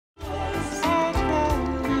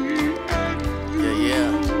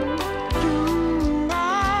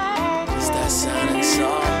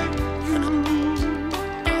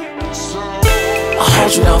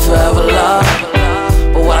hold you down forever, love.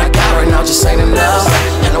 But what I got right now just ain't enough.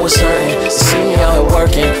 I know it's hurting to see me out here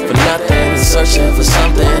working for nothing and searching for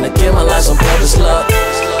something to give my life some purpose, love.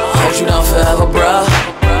 I hold you down forever, bruh.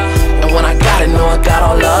 And when I got it, know I got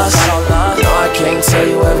all us. No, I can't tell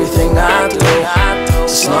you everything I do,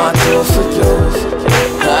 just know I do it for you.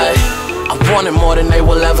 Hey, I wanted more than they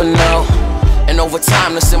will ever know. And over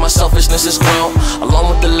time, to see my selfishness has grown, along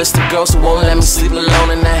with the list of girls who won't let me sleep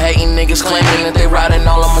alone, and the hating niggas claiming that they riding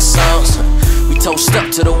all of my songs. We toast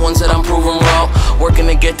up to the ones that I'm proving wrong, working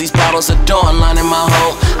to get these bottles of dawn line in my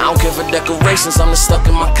home. I don't care for decorations, I'm just stuck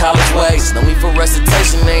in my college ways. No need for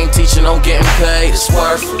recitation, they ain't teaching on getting paid. It's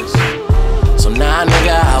worthless. So now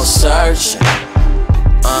nigga out searching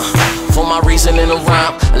for my reason in a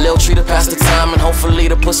rhyme, a little treat to pass the time, and hopefully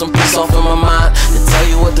to put some peace off in my mind. To tell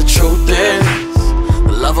you what the truth is,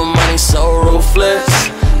 the love of money's so ruthless.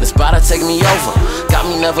 It's about to take me over, got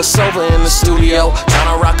me never sober in the studio,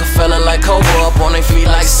 tryna rock a fella like Cobra, up on their feet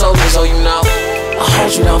like soldiers. Oh, you know, I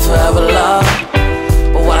hold you down forever, love.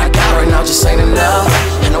 But what I got right now just ain't enough.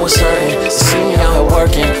 I know it's hurting to see me out here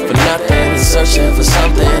working for nothing and searching for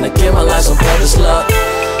something to give my life some purpose, love.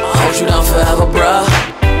 I hold you down forever, bruh.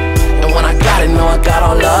 And when I got it, know I got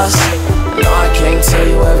all us. No, I can't tell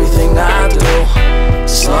you everything I do,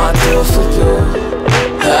 just know I do it for you.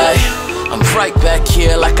 Hey, I'm right back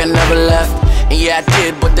here like I never left. And yeah, I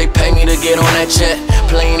did, but they pay me to get on that jet.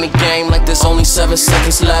 Playing the game like there's only 7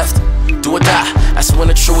 seconds left. Do or die, that's when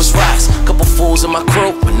the truest rise. Couple fools in my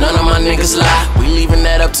crew, but none of my niggas lie. We leaving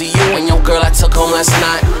that up to you and your girl I took home last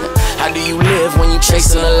night. How do you live when you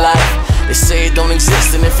chasing a life? They say it don't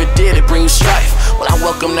exist, and if it did, it bring you strife. Well, I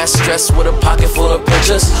welcome that stress with a pocket full of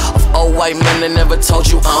pictures of old white men that never told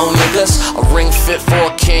you I own niggas. A ring fit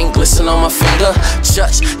for a king, glisten on my finger.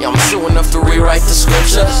 Judge, yeah, I'm true enough to rewrite the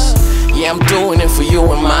scriptures. Yeah, I'm doing it for you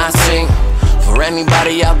and my team. For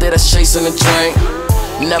anybody out there that's chasing a dream,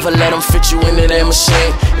 never let them fit you into their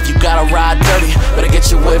machine. If you gotta ride dirty, better get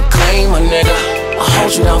your whip clean, my nigga. I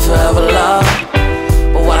hold you down forever, love.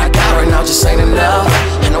 But what I got right now just ain't enough.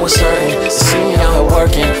 I know it's hurting to see me out here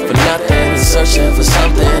working for nothing and searching for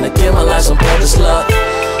something to give my life some purpose, love.